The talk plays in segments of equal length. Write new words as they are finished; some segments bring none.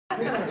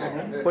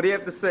What do you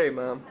have to say,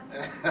 Mom?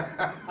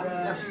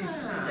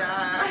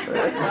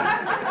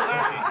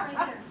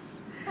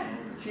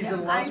 She's a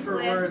loss for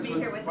words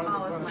with one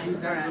of the few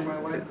times in my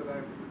life that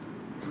I've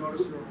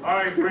noticed her. All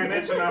right, Fran,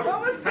 that's enough.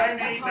 Time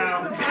to eat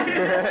now.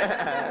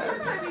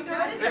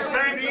 It's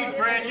time to eat,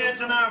 Fran.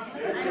 It's enough.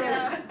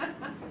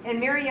 And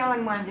Mary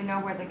Ellen wanted to know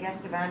where the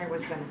guest of honor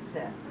was going to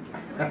sit.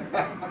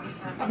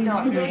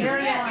 No,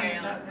 Mary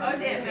Ellen. Oh,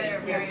 we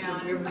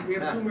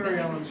have two Mary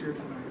Ellens here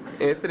tonight.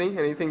 Anthony,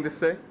 anything to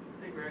say?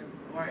 Hey, Greg.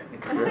 All right.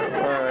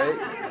 All right.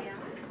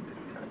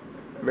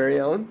 Mary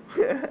Ellen?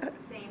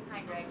 Same.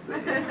 Hi, Greg.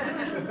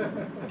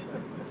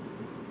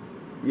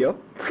 Yep.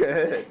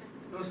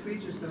 No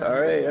speeches tonight. All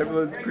right,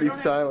 everyone's pretty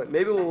silent.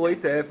 Maybe we'll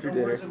wait till after No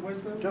dinner. words of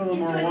wisdom? Tell them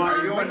more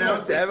water. You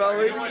announce it. Have I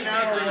wait? You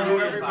announce who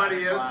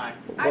everybody is.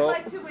 I'd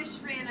like to wish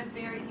Fran a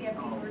very happy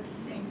birthday.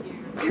 Thank you.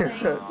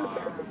 Thank you.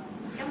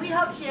 And we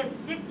hope she has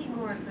 50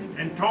 more good years.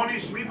 And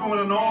Tony's sleeping with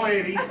an old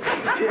lady.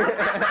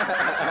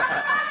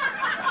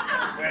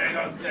 There you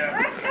go, Sam.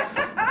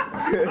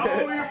 How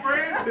old are you,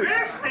 Fran? 50?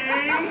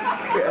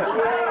 Oh,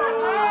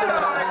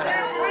 I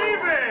can't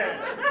believe it.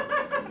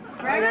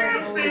 Gregory,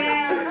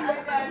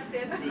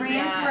 50.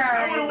 Fran I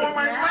Ferrari would have worn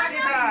my black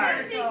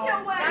tie.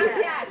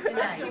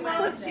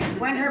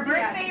 when her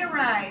birthday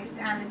arrives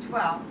on the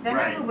 12th, then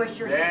we will wish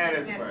her That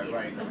happy is 50.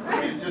 right.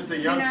 She's just a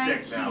young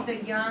chick now.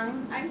 She's a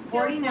young, I'm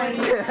 49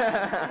 year old.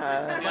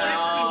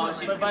 No,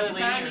 she's by the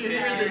time you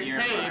hear this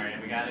tape,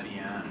 we gotta be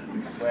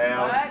honest.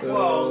 Well,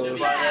 close. She'll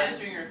be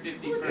entering her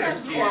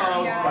 51st year.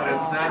 Close, but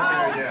it's not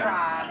there yet.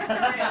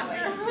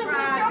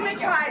 Don't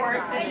make it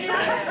worse.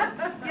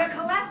 Your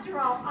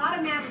cholesterol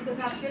automatically goes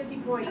up 50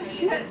 points.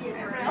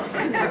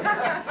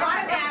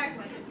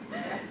 Automatically.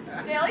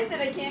 Sally said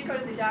I can't go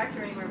to the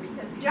doctor anymore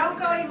because Don't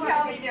go anymore.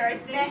 tell me there are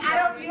things.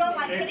 You don't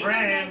like Hey, anything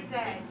Fran. they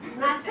say.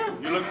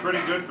 You look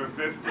pretty good for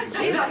 50.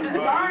 She looks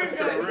darn good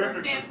for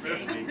terrific for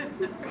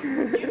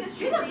 50. You just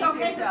redeemed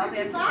yourself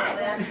after that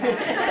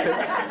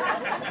last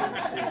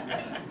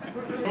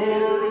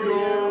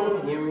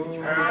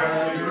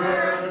Happy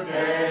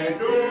birthday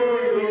to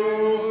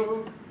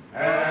you.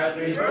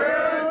 Happy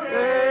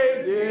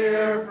birthday,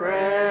 dear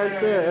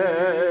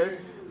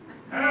Francis.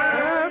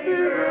 Happy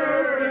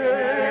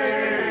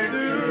birthday to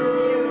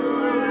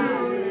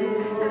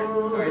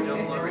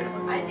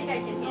I think I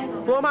can handle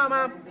it. Blow 'em out,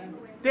 Mom.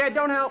 Dad,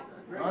 don't help.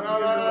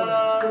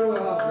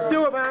 No.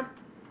 Do it, Mom.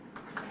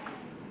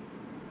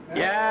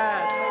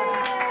 Yes.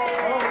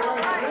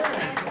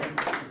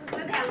 So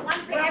that one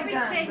for every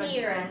 10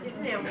 years.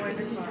 Isn't that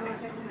wonderful?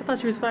 I thought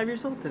she was 5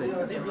 years old today.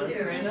 They must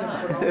right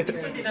up. Put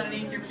it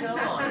underneath your pillow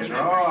and keep it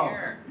No, right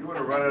here. you would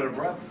have run out of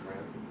breath,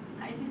 Fran.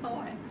 I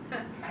know it.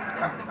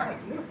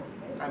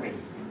 I mean,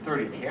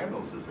 30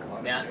 candles is a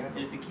lot. Now,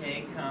 did the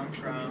cake come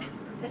from?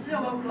 This is a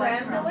low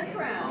Creme de la cholesterol.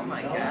 creme. Oh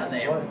my God,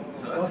 they Well, it's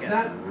took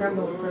not it. creme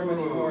de la creme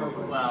anymore.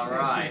 But Well,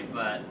 right,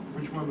 but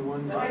which one? The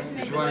one? the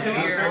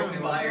 2-year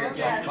expired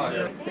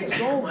substitute. They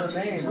sold the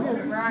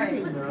name.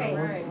 Right. The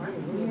cinnamon.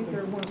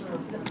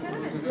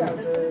 Yeah,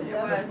 the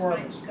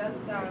cinnamon does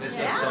sound. It does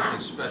Yeah.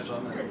 something special.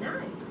 Kind of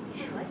nice.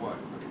 Sure what?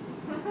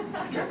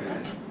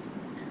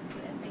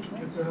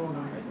 It's a hell of a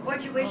night.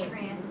 What'd you wish,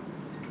 Fran?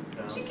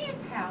 She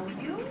can't tell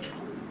you.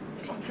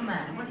 Come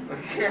on. For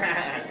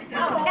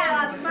Oh, tell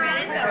us,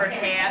 Fran.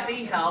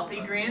 happy, healthy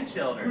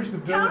grandchildren. Who's the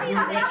Bills win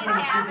Tell me next year in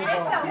the how Super they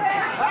Bowl? have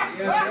it.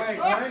 Yeah, right,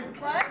 right?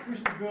 What?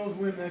 Who's the Bills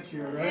win next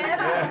year, right?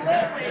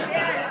 Absolutely.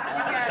 There,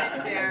 you got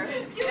it, Chair.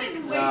 You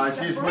didn't win.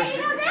 She's Hey, wishing.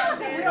 you know, that was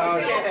a real No,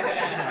 deal.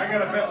 I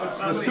got a bet with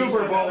somebody. The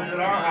Super Bowl's at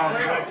our house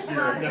next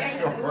year, next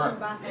door.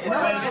 No,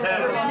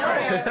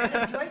 it's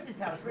a Joyce's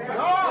house.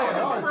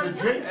 No, it's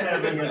the Jake's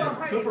having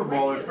a Super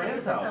Bowl at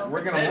Fran's house.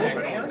 We're gonna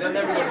move it. They'll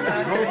never go to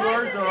Go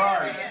yours or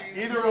ours.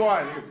 Either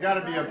one. It's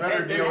gotta be a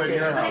better deal in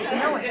your house.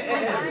 No, it's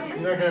You're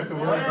not gonna have to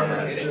worry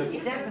about it.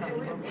 It's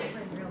definitely.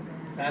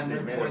 They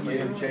made a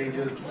million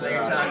changes. So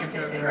you're talking to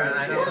a friend,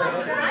 I I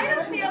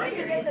don't feel like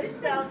you get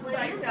themselves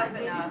psyched up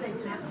enough to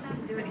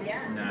do it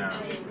again. No.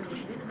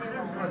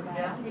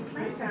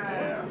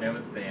 It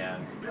was bad.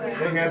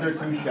 They had their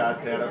 2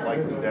 shots at it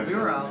like the Denver. We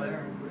were all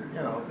there.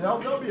 You know,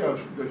 they'll be a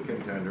good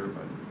contender,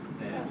 but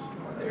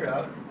They're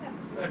out.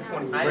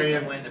 I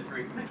didn't win the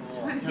freaking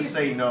pool. just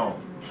say no.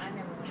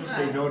 Just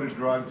say no to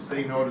drugs,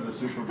 say no to the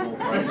Super Bowl.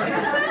 Just say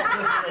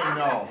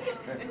no.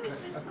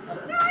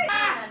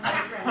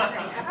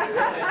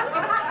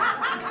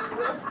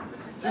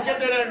 Did you get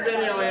that on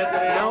video,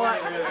 Anthony?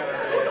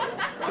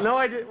 No,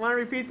 I didn't. Want to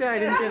repeat that? I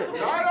didn't get it.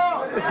 No.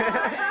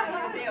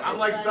 I'm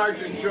like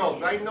Sergeant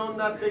Schultz. I know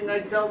nothing, I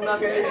tell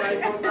nothing, I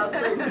know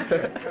nothing.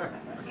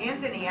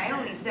 Anthony, I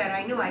only said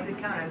I knew I could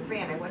count on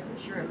Fran. I wasn't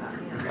sure about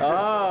him.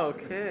 Oh,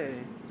 okay.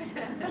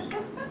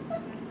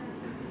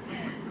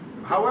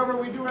 However,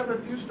 we do have a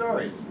few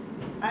stories.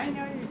 I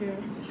know you do.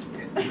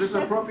 Is this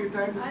appropriate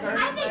time to start?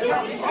 I think you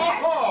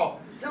Oh,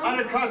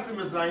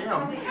 unaccustomed as I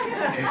am.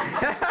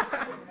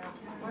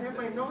 I have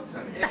my notes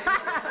on it.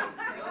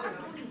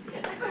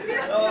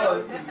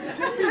 Oh,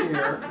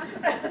 Here.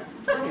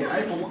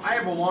 I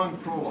have a long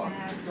prologue.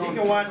 You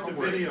can watch the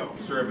video.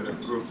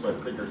 Conservative group, so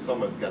I figure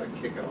someone's got to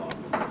kick it off.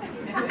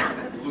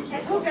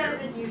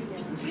 you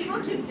did. We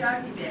won't do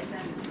Jackie this.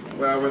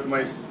 Well, with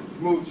my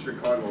smooth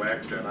Chicago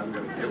accent, I'm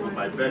gonna give it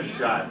my best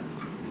shot.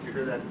 Did you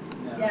hear that?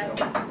 Yes.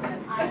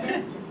 I missed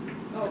it.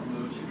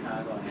 Smooth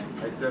Chicago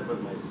accent. I said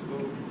with my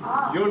smooth,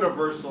 Oh.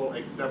 universal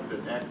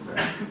accepted accent.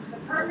 The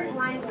perfect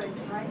language,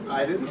 right?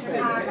 I didn't say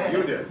that.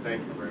 You did.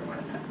 Thank you very much.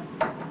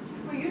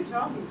 Well, you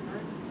told me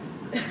first.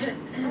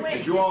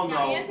 As you all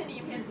know, Anthony,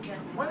 you have to get.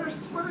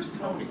 where's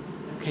Tony?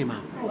 Okay,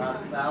 Mom.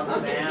 South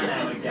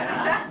Savannah, we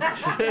got.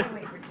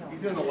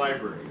 He's in the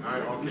library.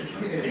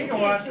 Okay. He can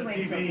watch the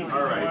TV.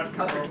 All right.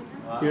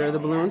 Here are the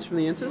balloons from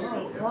the Inces.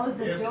 Close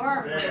the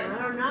door, but I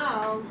don't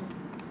know.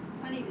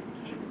 Funny, this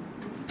cake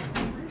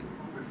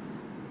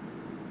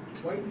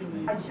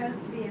I chose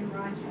to be in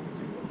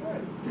Rochester.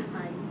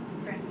 My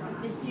friend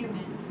brought is me. the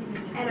human.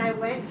 And I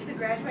went to the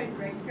Greg's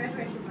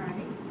graduation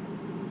party.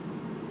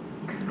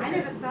 I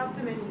never saw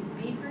so many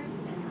beepers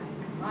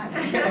in my life.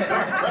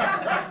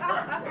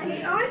 And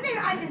the only thing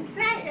I can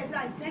say is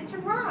I said to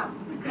Rob,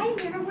 I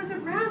never was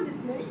around this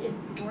many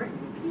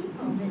important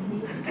people that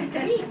need to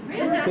be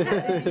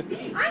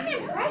beeped. I'm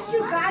impressed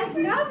you guys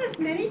know this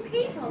many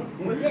people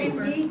that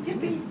need to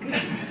be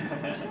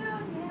beeped.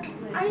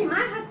 I mean, my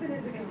husband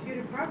is a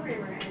computer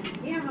programmer and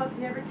he almost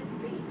never gets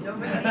beeped.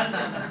 Nobody beeps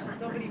him.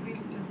 Nobody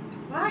beeps him.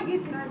 Well, I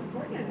guess not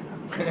important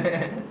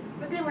enough.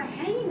 But they were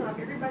hanging off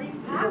everybody's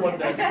know what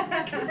pocket.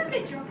 that- This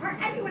is a joke part,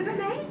 and it was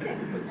amazing.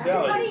 But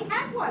Sally- Everybody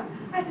had one.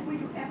 I said, were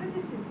you ever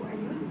this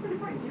important? Are you this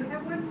important? Do you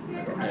have one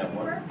there? I don't have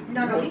one.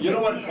 No, no, he You know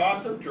just what it did.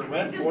 cost them to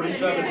rent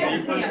 47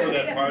 beepers for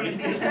that party?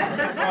 It cost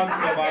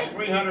them about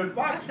 $300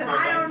 for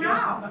I don't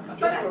know.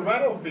 just the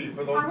rental fee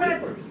for those I'm gonna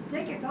beepers.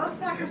 take it. Those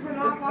suckers went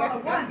off all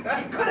at once.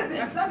 It could have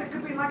been some. It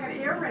could be like an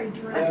air raid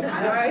drill. That's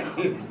right.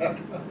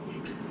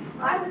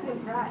 I was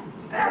impressed.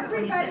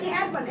 Everybody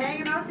had one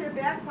hanging off their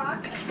back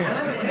pocket.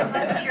 In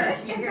some church,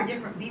 you hear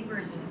different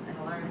beepers and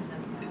alarms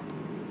and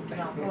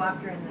they'll go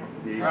after in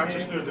the.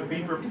 Rochester's the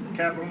beeper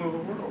capital of the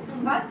world.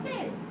 Must be.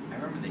 I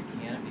remember the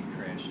canopy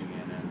crashing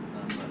in on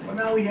somebody. Well,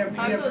 now we have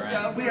Uncle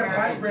Joe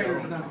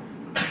vibrators now.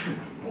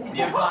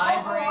 You have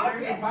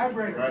vibrators?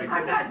 Vibrators. Right.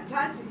 I'm not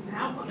touching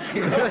that one.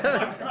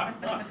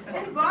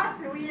 In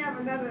Boston, we have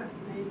another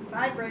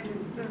vibrator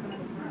serving the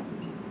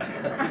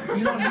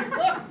You don't hear,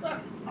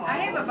 I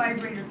have a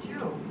vibrator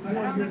too, but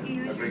I don't think you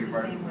use yours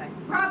the same way.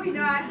 Probably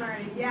not,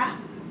 Marty, yeah.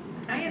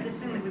 I have this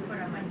thing that we put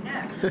on my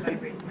neck that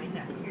vibrates my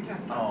neck. You're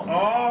talking about.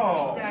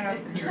 Oh. Instead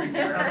of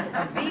a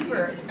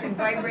beeper, it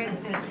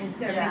vibrates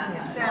instead of making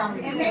a sound.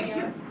 It makes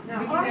you, we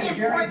only can have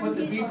Jerry put important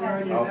the people beeper have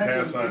on it. your I'll neck.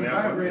 pass on that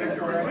one. Vibrator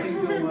for, I think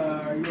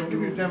you'll, Give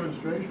me a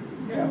demonstration.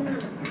 yeah.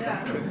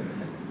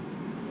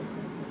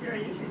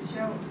 Jerry, you should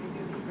show a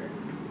good beeper.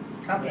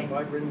 Okay,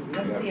 Vibrating.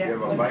 let's see You it.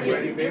 have a Let's see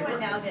vibrating it. Do it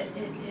now that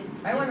it.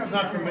 I want to. It's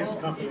not from mixed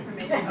company.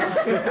 Information.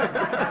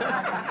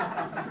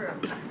 True.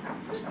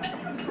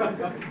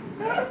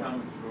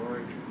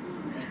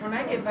 When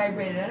I get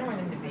vibrated, I don't want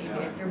him to beep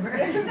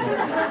afterwards.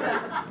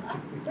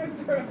 That's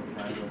right.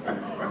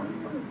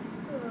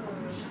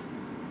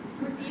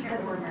 It's either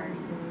or.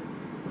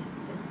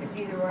 It's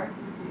either or.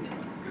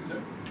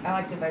 I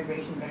like the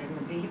vibration better than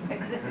the beep.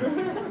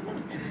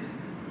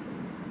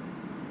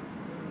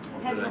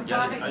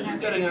 Are you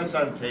getting us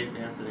on tape,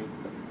 Anthony?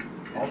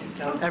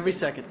 Every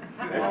second.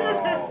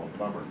 Oh,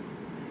 bummer.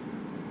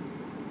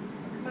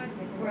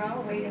 We're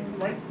all waiting.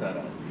 Lights not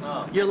on.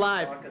 Oh, You're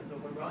live.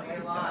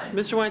 you're live.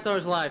 Mr.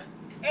 Weinthauer's live.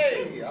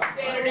 Hey!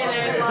 Saturday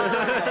Night Live.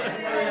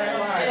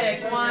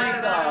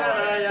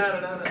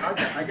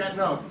 Dick I got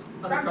notes.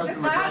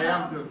 Unaccustomed as I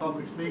am to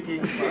public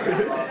speaking, I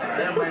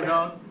have my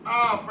notes.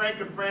 Oh, Frank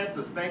and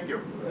Francis, thank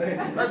you.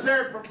 Let's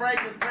hear it for Frank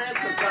and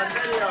Francis on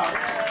video.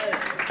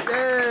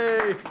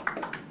 Yay! Yay!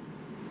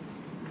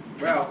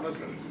 Well,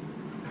 listen,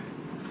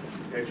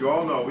 as you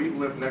all know, we've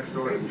lived next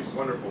door to these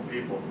wonderful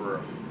people for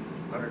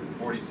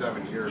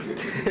 147 years.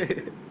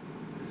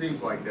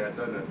 Seems like that,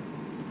 doesn't it?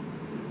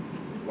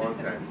 Long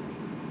time.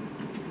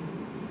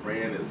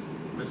 Fran is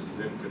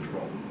in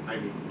control. I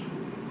mean,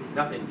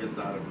 nothing gets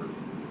out of her. I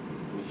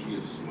mean, she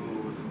is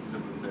smooth and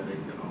sympathetic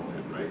and all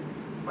that, right?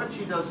 But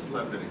she does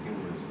slip in a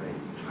humorous vein.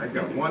 I've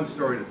got one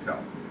story to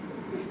tell.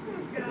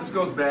 This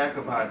goes back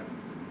about,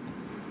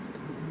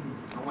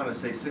 I want to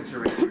say 6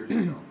 or 8 years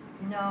ago.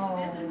 No,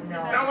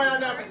 no.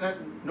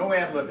 No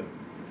ad-libbing.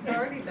 I've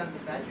already done the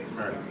bedroom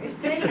All right. story. It's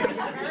dangerous,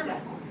 you're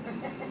nervous.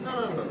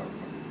 No.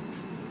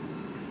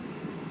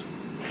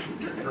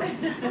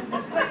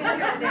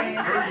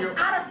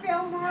 Out of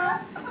Fillmore.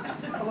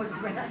 Oh, it's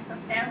right.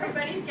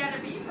 Everybody's got a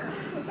beeper.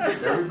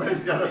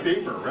 Everybody's got a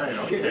beeper, right?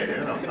 Okay, you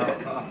know.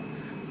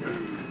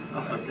 I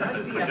forgot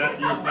to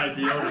use my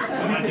deodorant.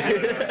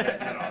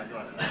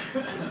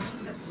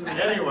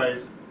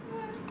 Anyways,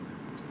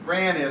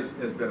 Fran has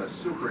been a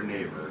super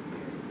neighbor.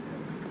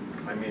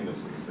 I mean this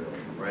sincerely,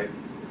 right?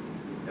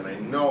 And I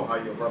know how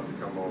you love to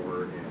come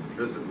over and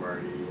visit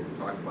Marty and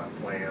talk about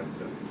plants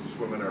and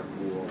swim in our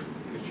pool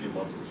because she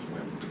loves to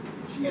swim.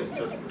 She is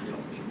just,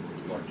 she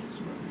just loves to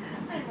swim.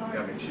 I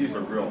mean, she's a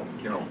real,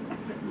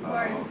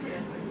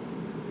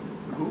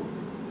 who?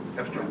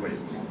 Esther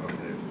Waits.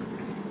 Okay.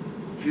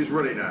 She's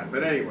really not.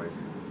 But anyways,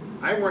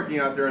 I'm working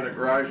out there in the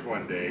garage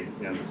one day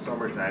in the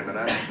summertime, and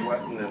I'm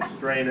sweating and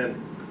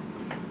straining.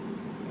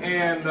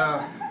 And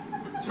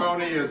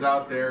Tony is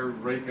out there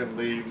raking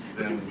leaves,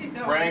 and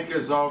Frank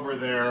is over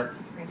there.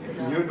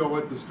 And you know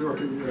what the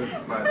story is,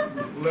 but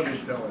let me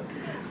tell it.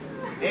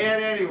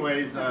 And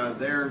anyways,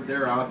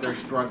 they're out there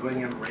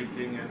struggling and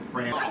raking, and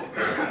Frank,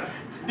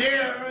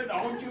 dear,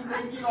 don't you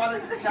think you ought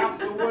to chop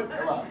the wood?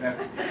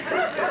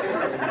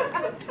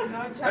 Come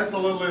on, that's a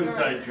little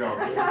inside joke.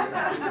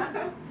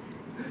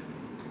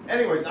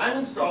 Anyways, I'm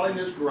installing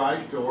this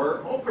garage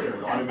door opener,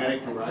 the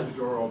automatic garage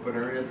door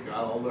opener, and it's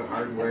got all the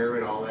hardware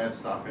and all that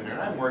stuff in there.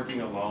 I'm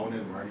working alone,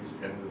 and Marty's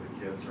tending to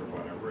the kids or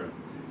whatever. And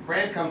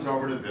Fran comes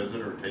over to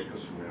visit or take a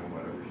swim,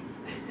 whatever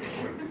she's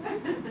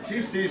doing.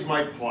 She sees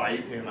my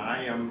plight, and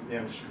I am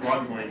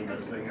struggling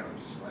this thing, and I'm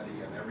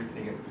sweaty and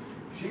everything. And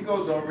she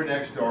goes over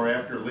next door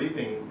after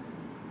leaving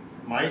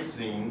my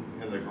scene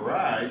in the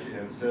garage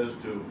and says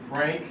to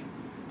Frank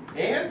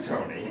and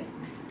Tony,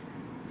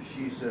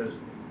 she says,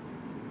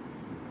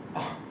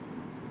 "Oh,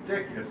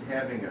 Dick is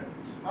having a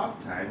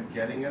tough time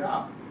getting it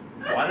up.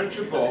 Why don't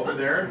you go over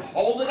there and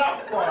hold it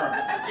up for him?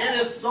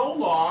 It is so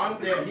long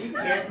that he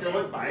can't do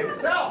it by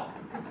himself."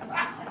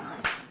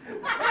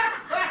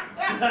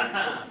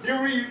 Do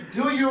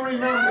you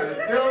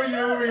remember? Do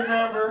you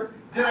remember?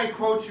 Did I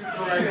quote you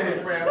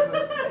correctly,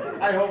 Francis?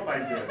 I hope I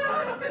did.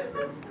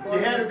 You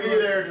had to be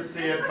there to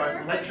see it,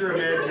 but let your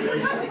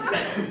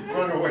imagination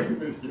run away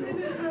with you. It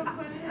is so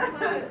funny. I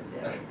love it.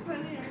 It's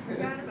funny. I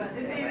forgot about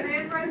it. They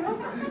ran right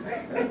over.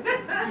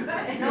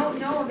 No.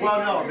 Well,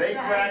 no, they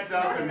cracked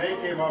up and they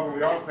came over.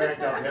 We all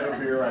cracked up, had a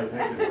beer, I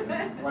think,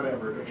 and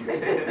whatever.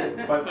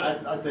 But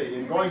I'll tell you,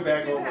 in going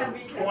back over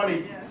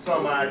 20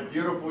 some odd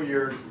beautiful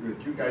years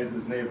with you guys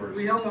as neighbors,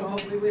 We helped him,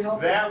 hopefully we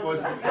helped him. that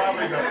was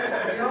probably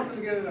We helped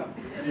him get it up.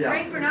 yeah.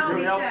 Frank Rinaldi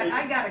You helped said, me.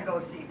 I gotta go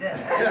see this.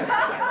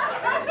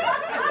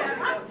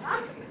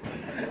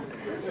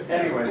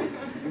 Anyways,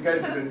 you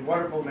guys have been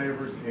wonderful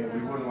neighbors, and we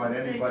wouldn't want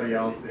anybody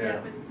else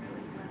there.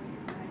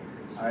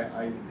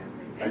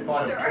 I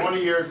thought of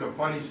 20 years of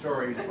funny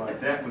stories, but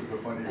that was the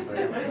funniest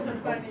thing. That was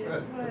the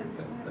funniest one.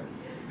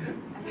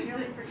 I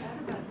nearly forgot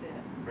about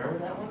that. Remember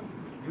that one?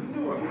 You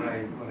knew it when I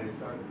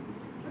started.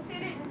 Well, see, I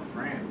didn't.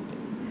 Fran.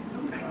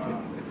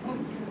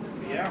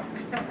 Yeah.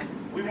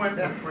 We went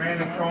with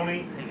Fran and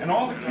Tony, and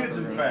all the kids,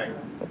 in fact.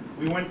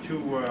 We went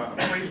to a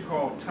place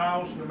called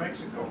Taos, New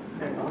Mexico.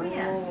 Oh,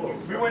 yes.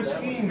 We went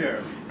skiing there.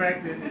 In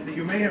fact,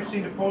 you may have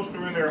seen the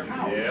poster in their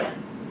house. Yes.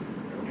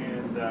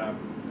 And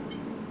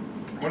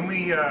when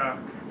we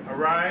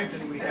arrived,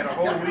 and we had a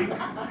whole week.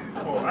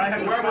 Oh, I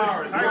had the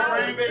flowers.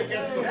 Hi, Frank.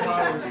 Gets the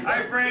flowers.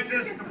 Hi,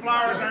 Francis. The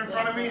flowers are in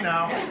front of me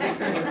now.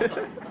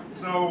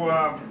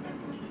 So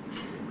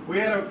we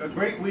had a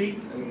great week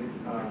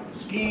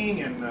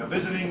skiing and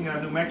visiting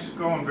New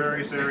Mexico in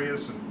various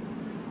areas. And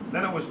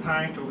then it was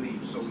time to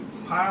leave. So we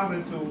piled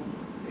into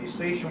a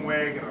station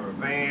wagon or a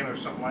van or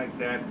something like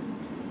that.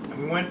 And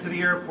we went to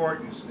the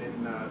airport in is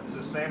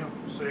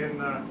it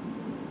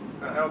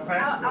El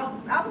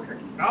Paso?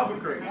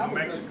 Albuquerque, New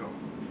Mexico.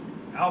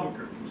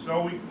 Albuquerque.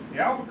 So the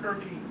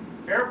Albuquerque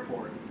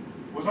airport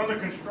was under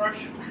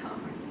construction,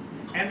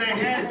 and they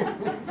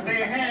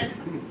had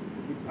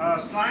a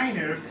sign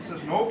there that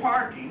says no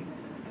parking.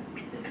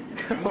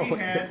 And we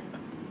had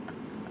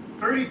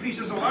 30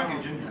 pieces of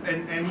luggage,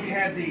 and we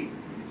had the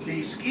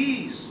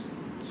skis.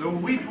 So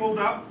we pulled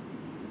up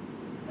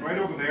right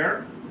over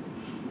there,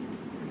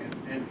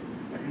 and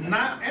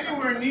not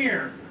anywhere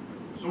near.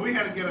 So we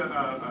had to get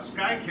a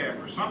sky cap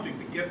or something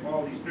to get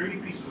all these 30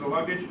 pieces of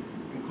luggage,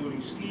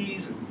 including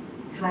skis and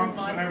trunks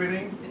and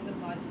everything. In the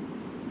mud.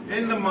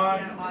 In the mud.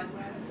 Yeah, mud.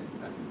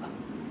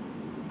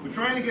 We're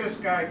trying to get a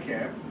sky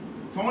cap.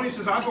 Tony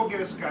says, I'll go get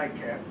a sky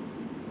cap.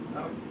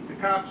 The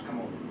cops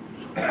come over.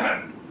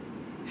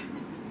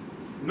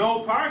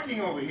 No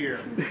parking over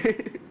here.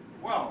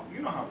 Well,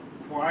 you know how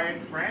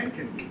quiet Fran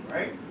can be,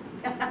 right?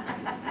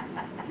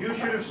 You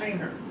should have seen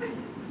her.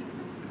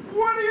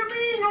 What do you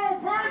mean, no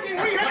parking?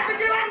 We have to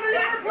get on the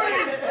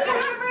airplane!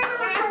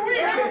 We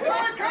have a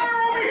parked car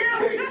over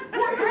here!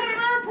 What kind of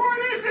airport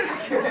is this?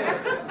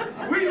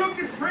 We looked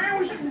at Fran,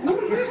 we said,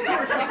 who's this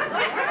person? I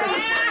never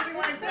said anything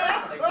like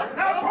that.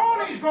 Now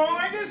Tony's going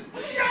like this.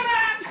 Shut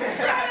up!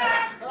 Shut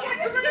up!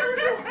 What's the matter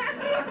with you?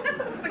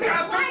 The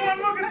cop took one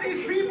look at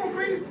these people,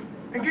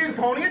 and gave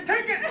Tony a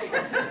ticket. He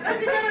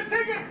got a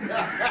ticket.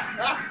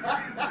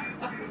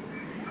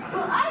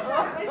 Well, I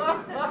thought it was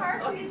just the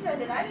parking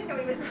attendant. I didn't know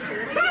he was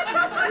security.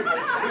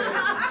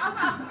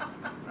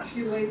 She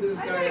laid this I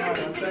guy thought out,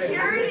 he I'll was a tell you.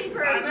 security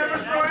person. I never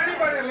saw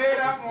anybody laid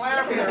out and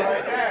laughing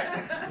like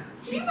that.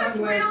 He was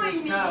really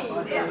mean. It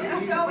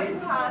was so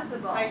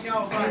impossible. I know,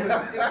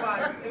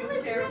 it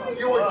was terrible.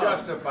 You were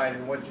justified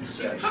in what you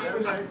said.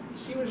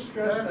 She was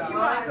stressed She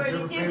out. was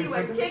going to give you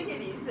a ticket,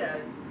 he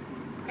says.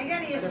 I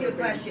gotta ask you a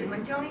question.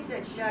 When Tony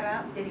said shut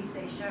up, did he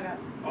say shut up?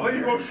 Oh,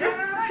 you go, shut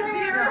up, shut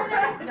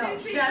up. No,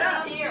 shut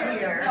up, Dear.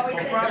 dear. No, he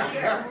says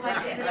dear.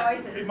 Like that. He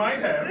always He says might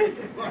have.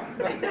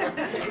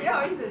 He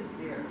always says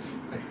dear.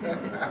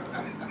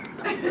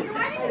 I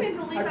didn't even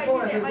believe I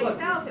pulled, did it said, "Look,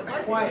 myself, it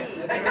wasn't quiet."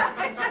 me.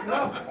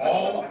 No,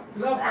 Oh,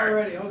 enough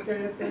already,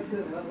 okay, that's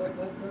it, let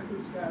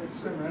this guy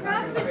simmer. I'm not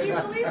Mom gonna said say you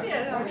that. believed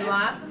it. I mean,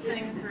 lots of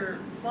things were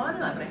fun,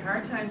 but I had a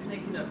hard time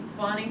thinking of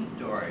funny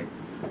stories.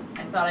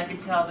 I thought I could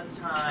tell the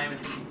time,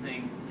 it's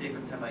interesting, Jake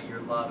was talking about your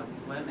love of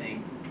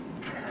swimming.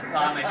 I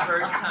thought my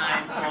first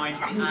time going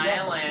to the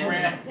island,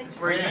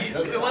 where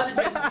it wasn't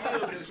just you, but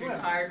it was your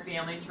entire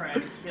family trying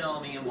to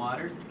kill me in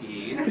water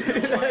skis,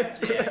 with a life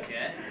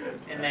jacket,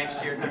 and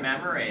next year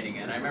commemorating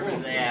it. I remember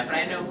that, but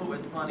I know who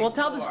was funny. Well,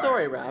 tell the for.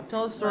 story, Rob.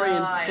 Tell the story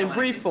Well, I in don't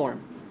brief wanna-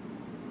 form.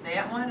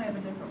 That one, I have a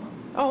different one.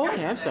 Oh,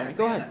 okay. I'm sorry.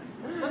 Go ahead.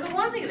 Well, the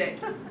one thing that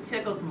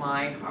tickles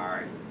my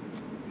heart,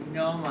 you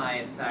know my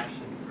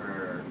affection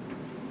for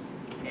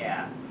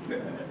cats.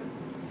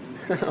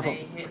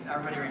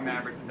 Everybody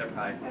remembers since they're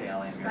probably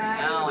sailing.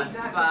 Ellen,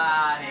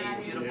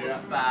 Spotty, beautiful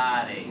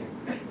Spotty.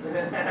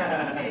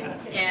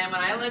 And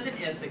when I lived in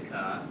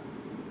Ithaca,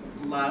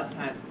 a lot of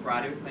times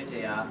Friday was my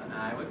day off, and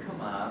I would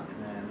come up,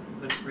 and then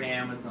Switch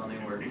Fran was only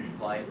working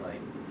slightly.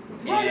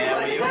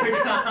 And we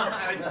would come,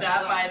 I would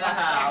stop by the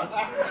house,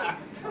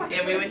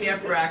 and we would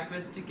have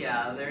breakfast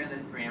together, and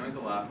then Fran would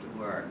go off to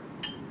work.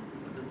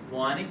 But this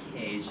one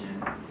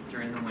occasion,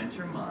 during the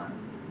winter months,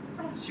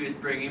 she was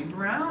bringing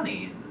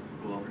brownies to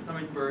school for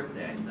somebody's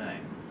birthday, I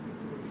think.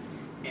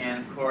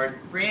 And of course,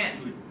 Fran,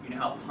 who's, you know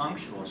how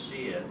punctual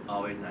she is,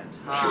 always on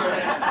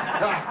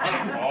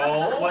time,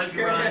 was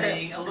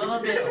running a little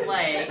bit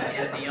late,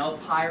 and the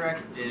old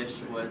Pyrex dish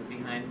was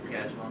behind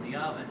schedule in the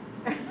oven.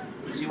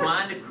 So she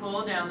wanted to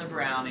cool down the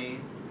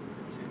brownies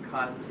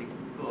to take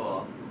to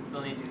school.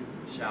 Still need to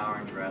shower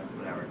and dress,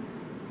 whatever.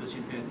 So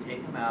she's going to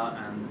take them out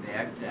on the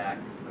back deck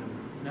and put them in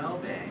the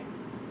snowbank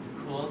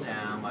to cool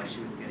down while she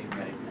was getting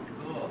ready for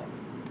school.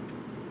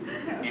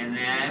 And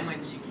then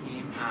when she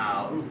came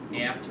out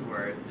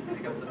afterwards to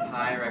pick up the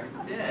Pyrex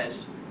dish,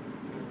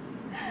 it was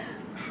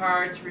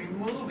hard to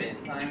remove it.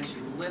 Finally, when she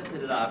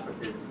lifted it up,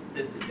 because it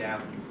sifted down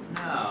from the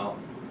snow,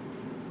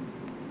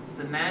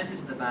 cemented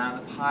to the bottom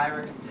of the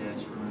Pyrex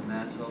dish were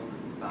mementos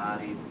of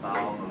Spotty's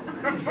bowel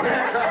movements.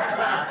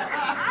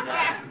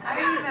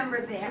 I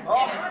remember that.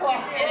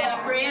 And as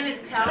Fran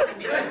is telling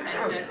me this,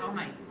 I said, "Oh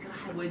my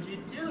God, what'd you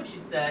do?" She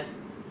said,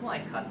 "Well, I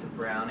cut the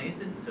brownies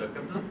and took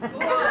them to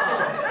school."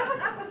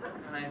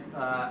 And I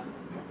thought,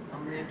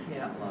 only a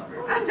cat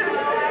lover. I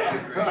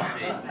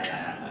appreciate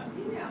that.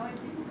 You know, it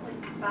didn't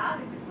really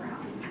bother the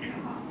brownies.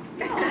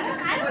 No,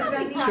 I don't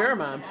think Sure,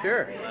 Mom.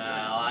 Sure.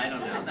 Well, I don't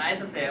know. I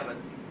thought that was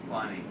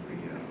funny for you.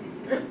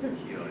 It was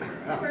peculiar.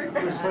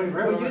 It was funny,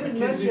 well, you didn't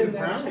mention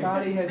that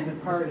Spotty had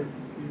departed.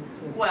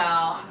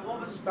 Well, what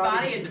was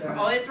Spotty Spotty? had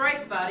Oh, that's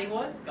right. Spotty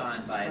was gone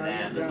by Spotty then.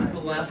 had This died. is the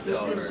leftover.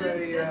 This was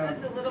This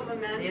is a little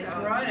memento. It's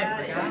right,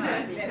 I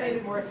forgot. it made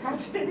it more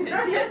touching.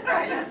 It did,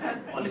 right?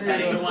 Well,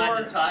 depending who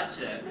wanted to touch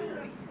it.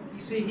 You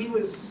see, he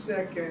was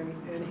sick and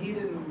he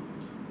didn't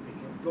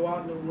go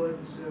out in the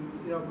woods and,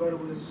 you know, go to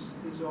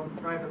his own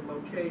private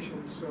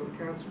location, so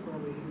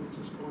consequently he was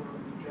just going out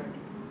and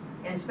projecting.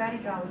 And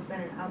Spotty's always been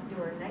an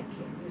outdoor night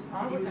kid. He was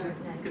always out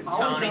at night. Because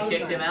Always Tony out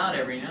kicked at him night. out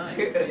every night.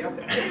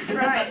 Yep. That's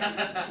right.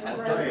 I'll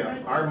tell you,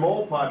 our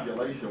mole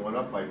population went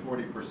up by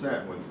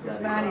 40% when Scotty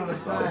Spotty left. was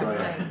I'll tell fine, you.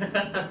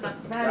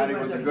 right. Scotty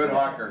was a good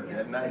hawker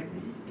at night.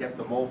 He kept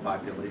the mole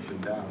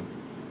population down.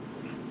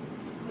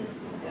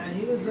 Yeah,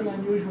 he was an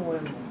unusual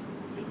animal.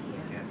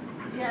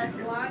 Yes,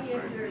 long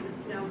after the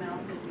snow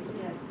melted,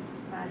 we had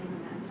Spotty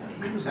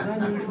memento. He was an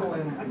unusual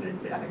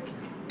animal.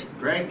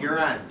 Greg, you're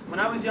on. When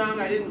I was young,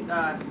 I didn't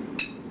have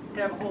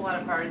a whole lot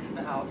of parties in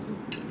the house.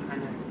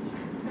 Kind of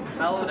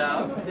mellowed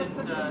out.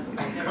 Didn't. Have Come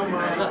too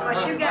on. many.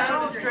 But you got kind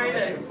of a older.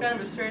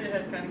 straight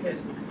ahead kind of kid.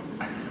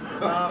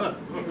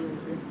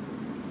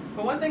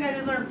 But one thing I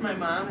did learn from my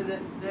mom, and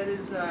that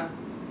is to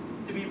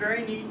be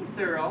very neat and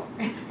thorough.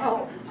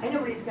 Oh, I know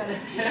what he's gonna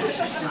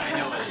say. I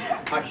know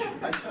it. Hush,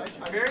 hush, hush,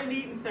 hush. Very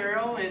neat and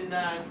thorough, and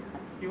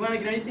if you want to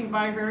get anything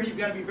by her, you've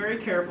got to be very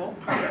careful.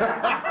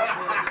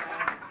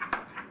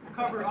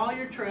 Cover all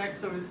your tracks,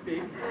 so to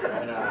speak.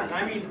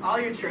 I mean, all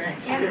your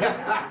tracks.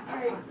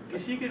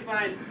 If she could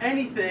find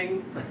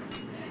anything,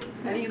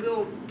 any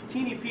little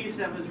teeny piece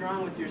that was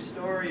wrong with your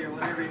story or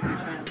whatever you were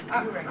trying to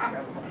You were in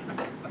trouble.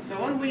 So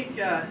one week,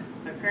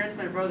 my parents and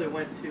my brother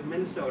went to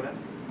Minnesota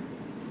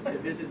to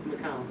visit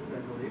McCollum's, I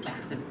believe.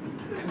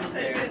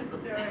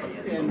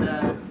 And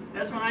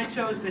that's when I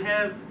chose to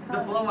have the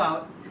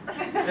blowout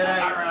that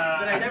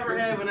I never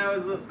had when I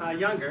was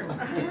younger.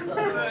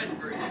 Good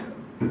for you.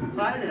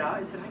 Plotted it out.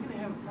 I said, I'm going to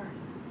have a party.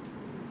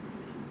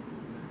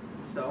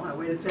 So I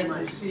waited It's till after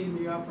my... seeing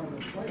me off on the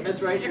plane.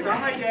 That's right. Saw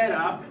my dad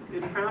up.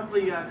 It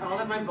promptly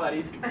called up my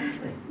buddies.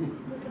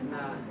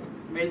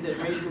 Made the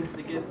arrangements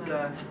to get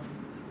the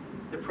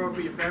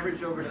appropriate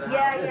beverage over to the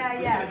house.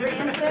 Yeah.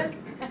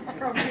 Francis,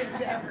 appropriate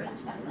beverage.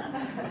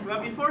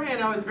 Well,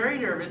 beforehand, I was very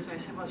nervous. I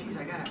said, well, geez,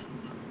 I got to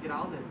get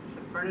all the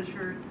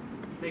furniture,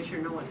 make sure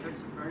no one touched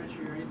the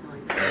furniture or anything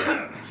like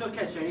that. She'll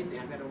catch anything.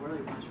 I've got to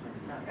really watch my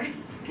stuff.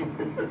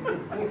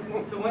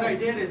 So what I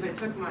did is I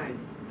took my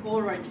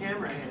Polaroid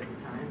camera I had at the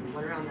time and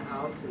went around the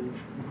house and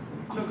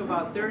took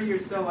about 30 or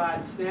so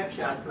odd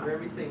snapshots of where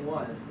everything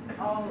was.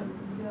 Oh,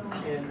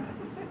 And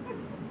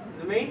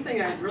the main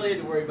thing I really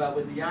had to worry about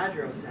was the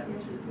Yadro set,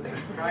 which was a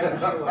pride and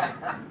joy.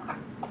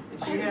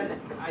 And she had,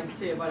 I'd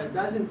say, about a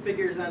dozen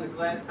figures on the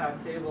glass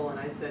top table, and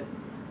I said,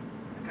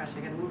 oh, gosh, I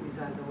gotta move these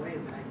out of the way,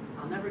 but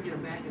I'll never get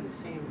them back in the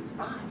same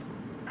spot.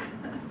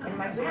 and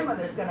my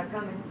grandmother's gonna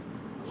come and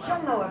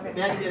she'll know if it.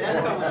 That's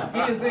coming up. He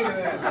didn't think of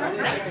I that.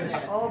 didn't think of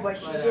that. Oh, but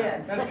she But,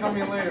 did. That's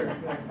coming later.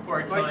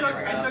 Poor So I Tony took,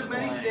 right I off took the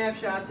many line.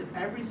 snapshots of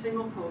every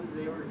single pose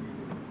they were in.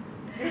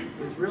 It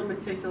was real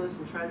meticulous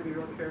and tried to be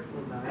real careful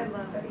about I it.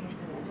 love it,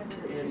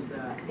 Anthony. And,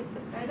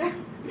 I know.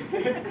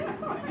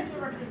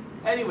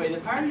 anyway,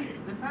 the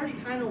party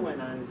kind of went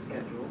on the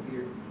schedule.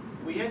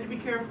 We had to be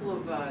careful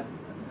of a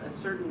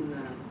certain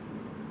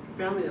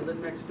family that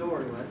lived next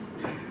door to us,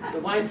 the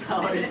wine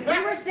cellars. We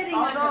were sitting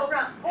on the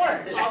front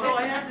porch. Although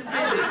I have to say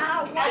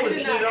that I was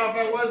teed off,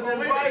 I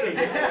wasn't invited.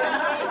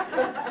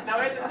 Now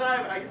at the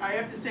time, I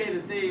have to say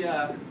that they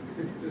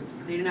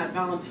did not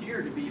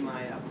volunteer to be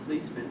my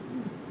policeman,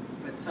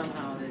 but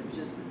somehow it was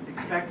just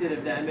expected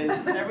of them. Is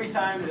every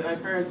time that my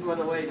parents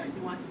went away, now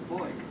you watch the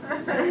boys.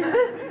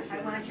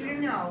 I want you to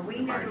know, we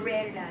never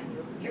ratted on you.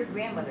 Your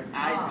grandmother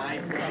called I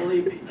and said,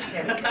 believe me.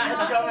 said, It's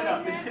coming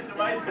up. This is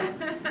my thing.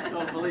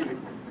 Don't believe me.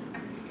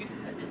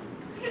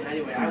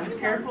 Anyway, I was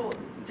careful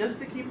just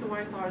to keep the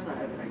wine flowers out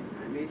of it.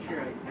 I made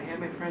sure I had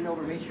my friend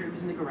over, made sure he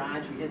was in the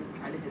garage. We had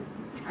tried to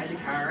hide the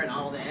car and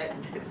all that.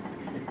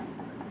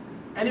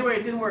 Anyway,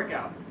 it didn't work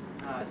out.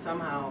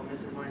 Somehow,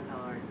 Mrs.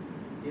 Weinfeller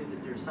knew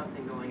that there was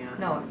something going on.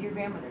 no, your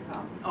grandmother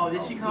called. Oh,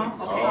 did she call? Yes.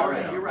 Okay, Oh, all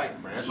right, yeah. you're right.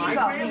 She My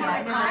called me, grandmother I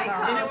never called,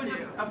 called and it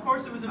was, of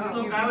course, it was a Oh,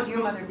 fluke. your- I was your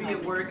supposed mother to be at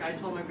called. work. I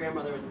told my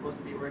grandmother I was supposed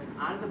to be at work.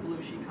 Out of the blue,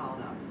 she called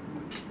up.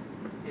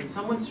 And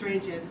someone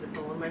strange answered the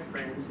phone, one of my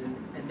friends, and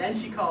then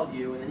she called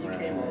you, and then you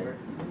came Right. over.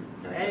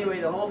 Anyway,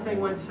 the whole thing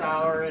went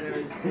sour, and it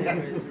was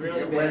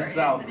really It bad. went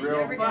south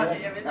real But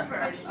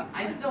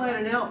I still had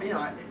an help,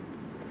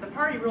 the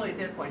party really at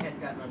that point hadn't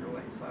gotten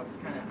underway, so I was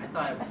I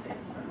thought I was safe.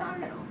 So, no,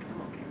 I'm okay.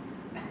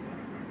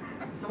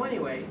 So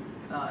anyway,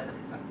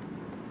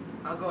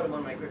 I'll go to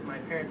when my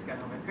parents got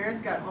home. My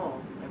parents got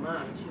home, my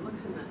mom, and she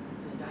looks in the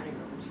dining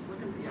room, and she's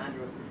looking at the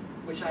Yadros,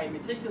 which I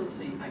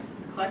meticulously, I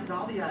collected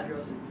all the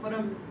Yadros and put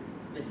them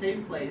in a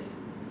safe place,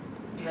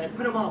 and then I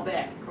put them all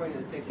back according to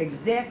the picture.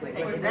 Exactly.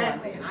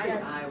 Exactly, and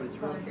I was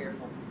real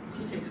careful.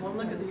 She takes one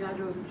look at the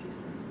Yadros and she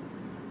says,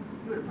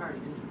 "You were at a party,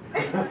 didn't you?"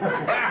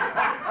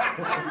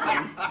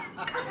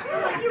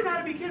 I'm like, "You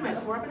gotta be kidding me!" I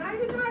swore up, and I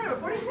did not have a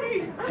 40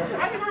 degrees.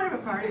 I did not have a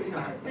party.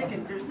 I'm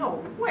thinking, there's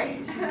no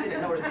way she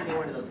didn't notice any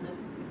one of those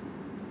missing.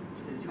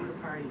 She says, "You were at a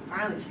party."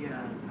 Finally, she got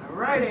on. All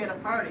right, I had a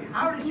party.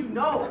 How did you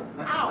know?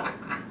 How?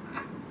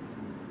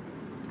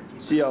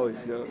 She always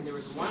says, knows. And there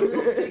was one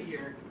little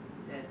figure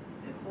that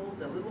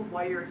holds a little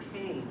wire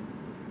cane.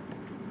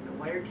 The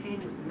wire cane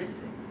was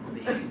missing.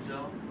 The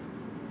angel.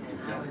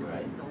 And I was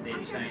like, "The Big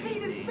wire Chinese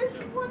cane is angel.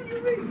 missing? What do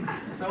you mean?"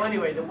 So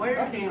anyway, the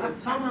wire cane was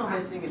somehow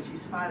missing, and she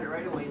spotted it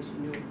right away, and she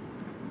knew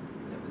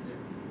that was it.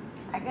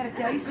 I gotta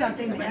tell you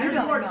something that you There's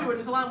don't more to it. know.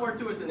 There's a lot more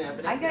to it than that,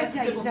 but I gotta that's a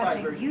tell you simplified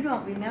something version. you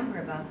don't remember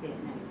about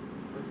that night.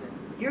 What's that?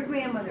 Your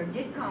grandmother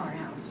did call our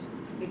house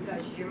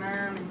because your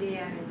mom and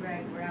dad and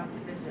Greg were out to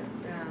visit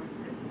the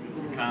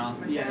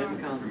Collins. Yeah, they were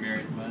McDonald's. Collins. For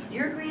Mary's wedding.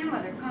 Your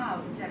grandmother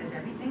called and said, "Is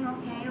everything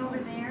okay over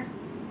there?"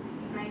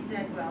 And I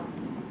said, "Well,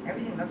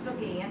 everything looks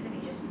okay. Anthony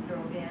just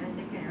drove in and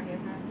Dick and I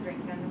having a drink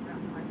on the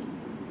front porch."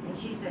 And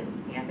she said,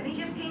 "Anthony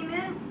just came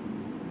in?"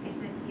 I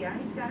said, "Yeah,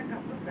 he's got a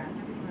couple of friends.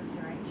 Everything looks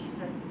all right." She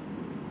said,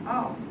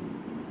 "Oh.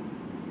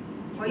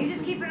 Well, you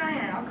just keep an eye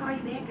on it. I'll call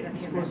you back in a It's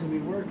few supposed to be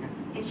minutes." working.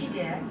 And she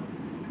did.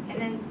 And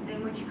then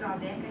when she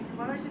called back, I said,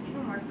 "Well, there's a few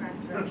more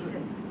friends, right?" She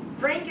said,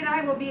 "Frank and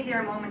I will be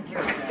there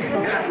momentarily."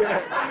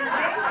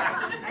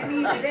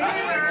 And they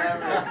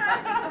were.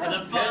 And the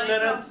 10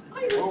 minutes.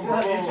 Boom, boom,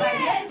 boom. By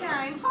that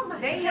time,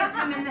 they had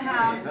come in the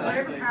house,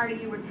 whatever party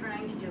you were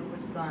trying to do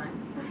was gone.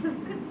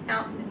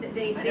 Now,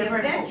 they never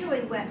had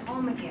eventually went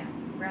home again,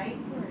 right?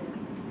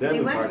 Then They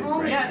the went party home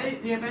breaks. Yeah,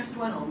 they eventually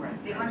went home,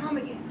 right? They went home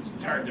again.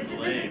 It's hard to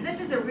believe. This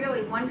is the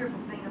really wonderful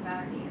thing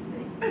about it,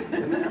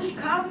 Anthony. She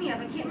called me up,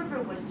 I can't remember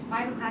if it was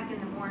 5 o'clock in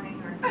the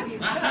morning or 3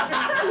 o'clock.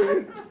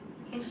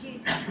 And she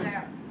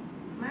said,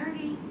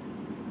 "Marty,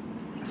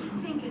 I keep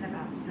thinking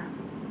about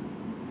something.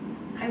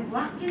 I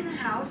walked in the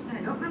house and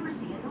I don't remember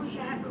seeing those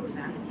Yadros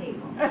on the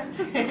table." And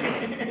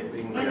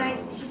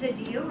she said,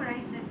 "Do you?" And I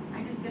said,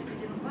 "I guess I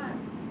didn't look."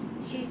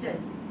 She said,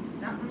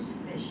 "Something's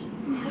fishy."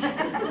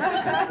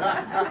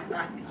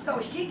 So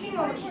she came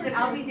over, she said,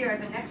 "I'll be there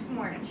the next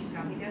morning." She said,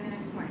 "I'll be there the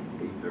next morning."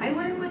 I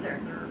went in with her.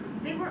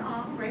 They were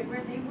all right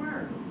where they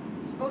were,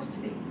 supposed to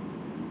be.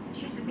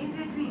 She said, "Maybe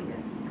I dreamed it."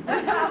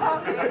 And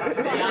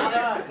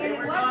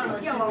it wasn't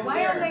until a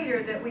while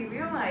later that we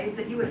realized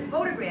that you had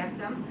photographed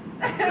them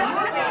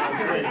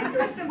and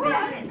put them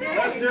back in.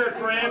 Let's hear it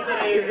for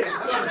Anthony.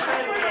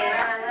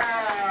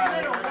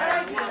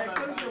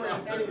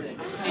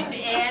 And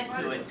to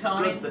add to it,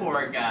 Tony,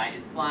 poor guy,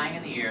 is flying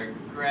in the air.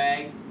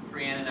 Greg,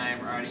 Fran, and I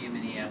are already in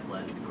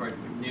Minneapolis. Of course,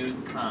 the news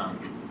comes.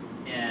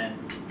 and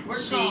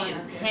We're she calling is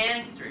up there.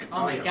 panic-stricken.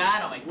 Oh my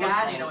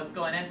god, you know what's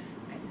going on? I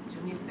said, do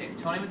me a favor.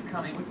 Tony was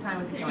coming. What time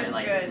was he coming? was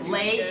Like good, he was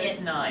late good.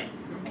 at night.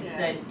 I Yeah.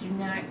 said, do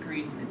not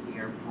greet him at the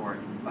airport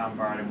and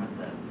bombard him with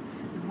this.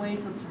 I said, wait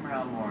till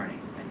tomorrow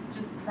morning. I said,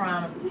 just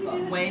promise us all.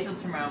 Wait till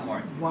tomorrow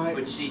morning. Why?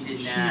 But she did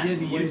She not.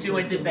 didn't You wait two till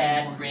went to tomorrow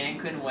bed. morning. Fran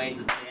couldn't wait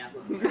to zap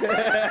him. Wait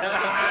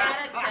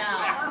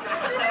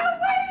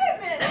a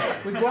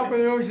minute. We go up in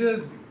the room, she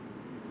says,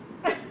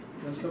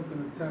 "Got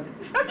something to tell you."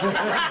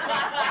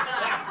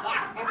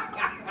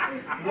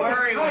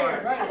 Worry, Right,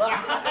 worry. right. I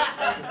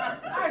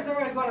said,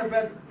 we're gonna go to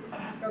bed.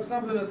 Got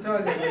something to tell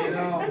you, you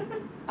know.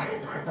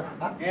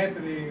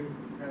 Anthony,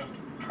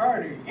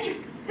 party.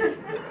 I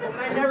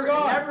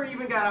never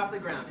even got off the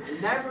ground.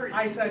 Never.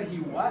 I said, he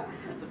what?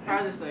 That's the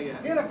farthest I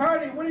got. He had a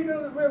party. What are you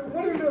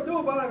gonna do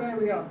about it, man?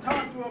 We gotta talk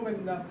to him, and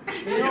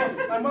you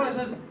know, my mother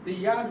says the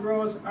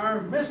Yadros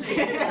are missing.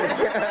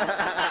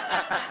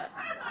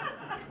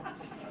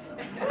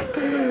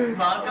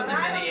 Welcome to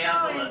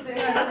Minneapolis.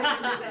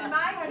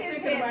 My kids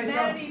thinking to had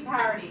myself, many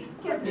parties.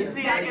 You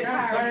see, I get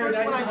I'm tired. tired, First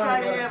I one I just try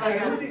wanna to go. have, I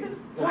got.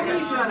 Who I needs got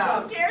this shut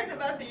up. Who cares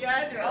about the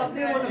address? I'll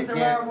deal with it You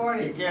tomorrow can't-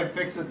 morning. You can't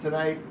fix it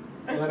tonight,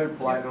 let it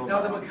fly to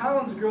Now the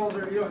McCollins girls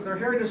are, you know, they're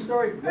hearing the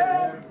story.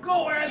 Hey,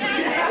 go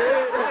Anthony!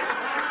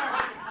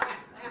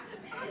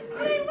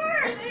 They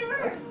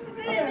were.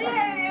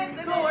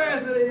 Go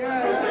Anthony!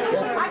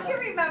 Yeah. I can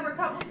remember a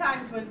couple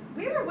times when,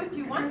 we were with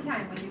you one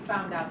time when you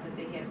found out that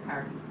they had a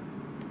party.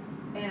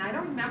 And I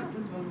don't remember if it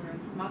was when we were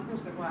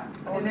smugglers or what.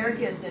 Oh, their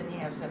kids didn't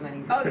have so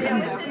many. Oh,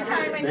 that was the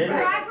time I They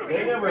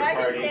never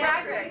Gregory partied.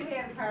 Patrick. Gregory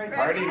had a party.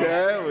 Party?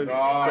 That was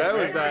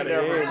out of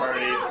never hand.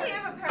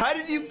 partied. How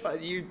did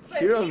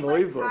you're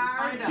unbelievable.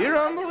 You're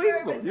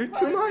unbelievable. You're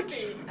too much.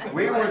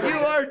 We were You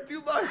the, are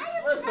too much.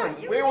 listen,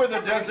 we were the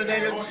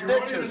designated Your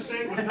snitches.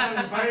 mistake was not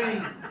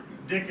inviting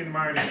Dick and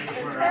Marty to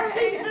the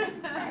party.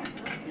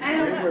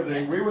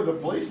 We were the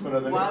policemen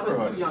of the Well, I was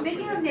too neighborhood. young.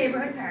 Speaking of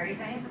neighborhood parties,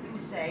 I have something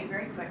to say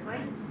very quickly.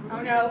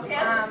 Oh no,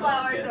 pass the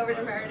flowers over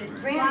to Marty.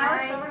 Fran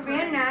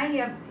and I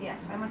have,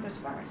 yes, I want those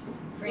flowers.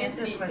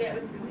 Francis,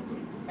 listen,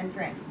 and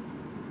Fran.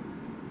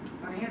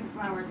 When I have the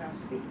flowers, I'll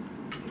speak.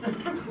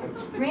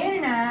 Fran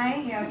and I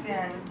have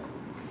been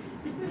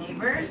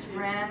neighbors,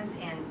 friends,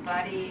 and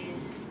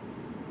buddies,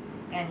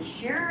 and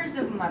sharers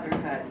of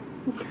motherhood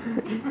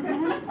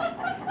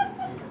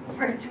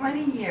for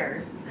 20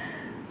 years.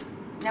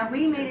 Now,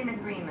 we made an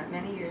agreement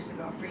many years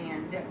ago,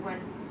 Fran, that when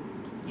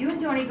you and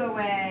Tony go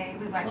away,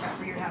 we watch out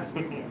for your house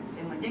and your kids.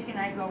 And when Dick and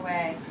I go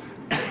away,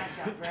 we watch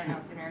out for our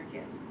house and our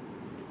kids.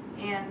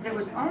 And there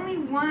was only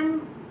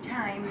one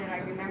time that I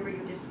remember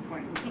you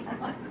disappointing me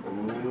on this.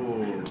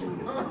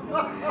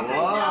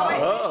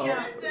 Oh.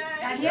 Now,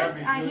 I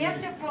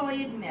have to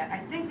fully admit, I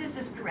think this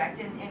is correct,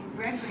 and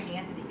Gregory and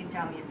Anthony can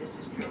tell me if this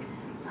is true.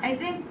 I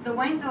think the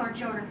Weinfeller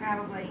children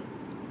probably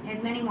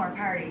had many more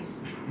parties,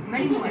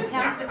 many more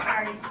township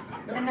parties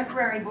than the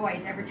Ferrari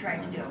boys ever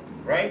tried to do.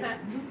 Right?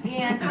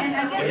 And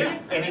I guess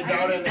Any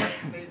doubt in that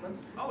statement?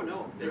 Oh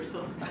no, they're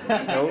so.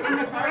 Nope. And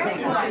the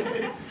Ferrari boys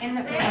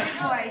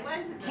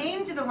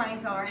came to the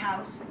Weinfeller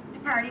house to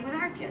party with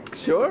our kids.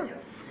 Sure.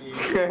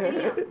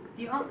 Yes.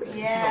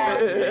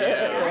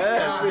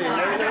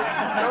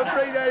 Don't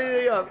bring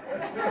anything up.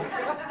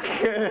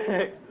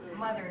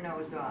 Mother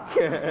knows all.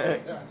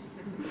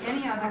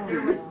 Anyhow,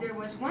 there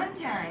was one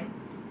time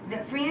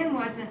that Fran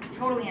wasn't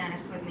totally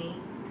honest with me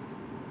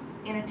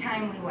in a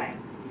timely way.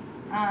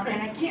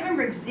 And I can't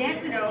remember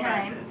exactly the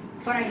time,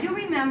 but I do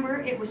remember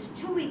it was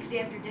 2 weeks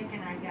after Dick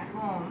and I got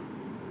home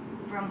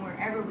from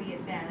wherever we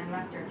had been and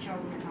left our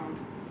children at home.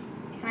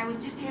 And I was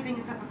just having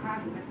a cup of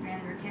coffee with Fran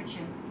in her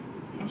kitchen,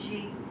 and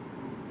she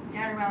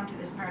got around to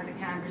this part of the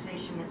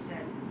conversation that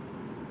said,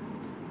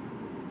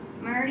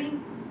 Marty,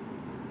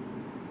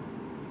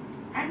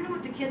 I don't know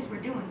what the kids were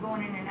doing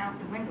going in and out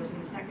the windows in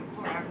the second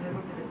floor out of the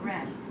roof of the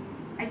garage.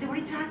 I said, what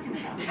are you talking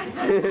about? She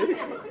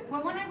said,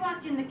 well, when I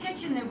walked in the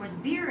kitchen, there was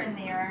beer in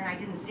there, and I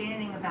didn't say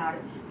anything about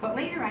it. But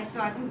later I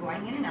saw them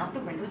going in and out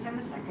the windows on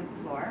the second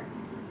floor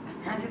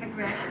onto the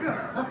garage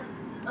roof.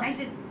 I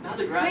said,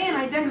 Fran,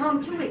 I've been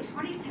home 2 weeks.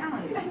 What are you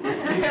telling me?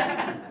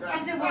 She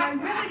said, well, I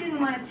really didn't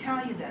want to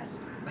tell you this.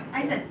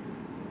 I said,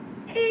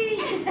 hey,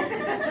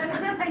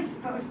 what am I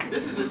supposed to do?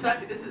 This is the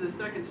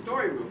second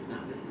story roof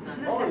now. This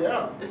is not. Oh,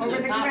 yeah. This is Over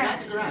the the top,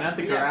 garage. Not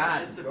the Yeah,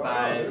 garage, it's it's a-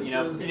 by, this you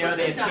know, is- the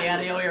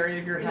patio area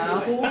of your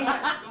house.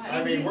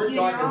 I mean, we're Do you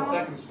talking know-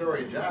 second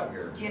story job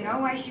here. Do you know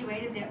why she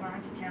waited that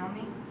long to tell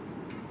me?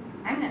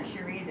 I'm not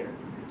sure either.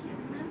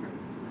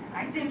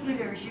 I think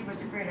either she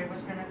was afraid I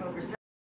was going to go berserk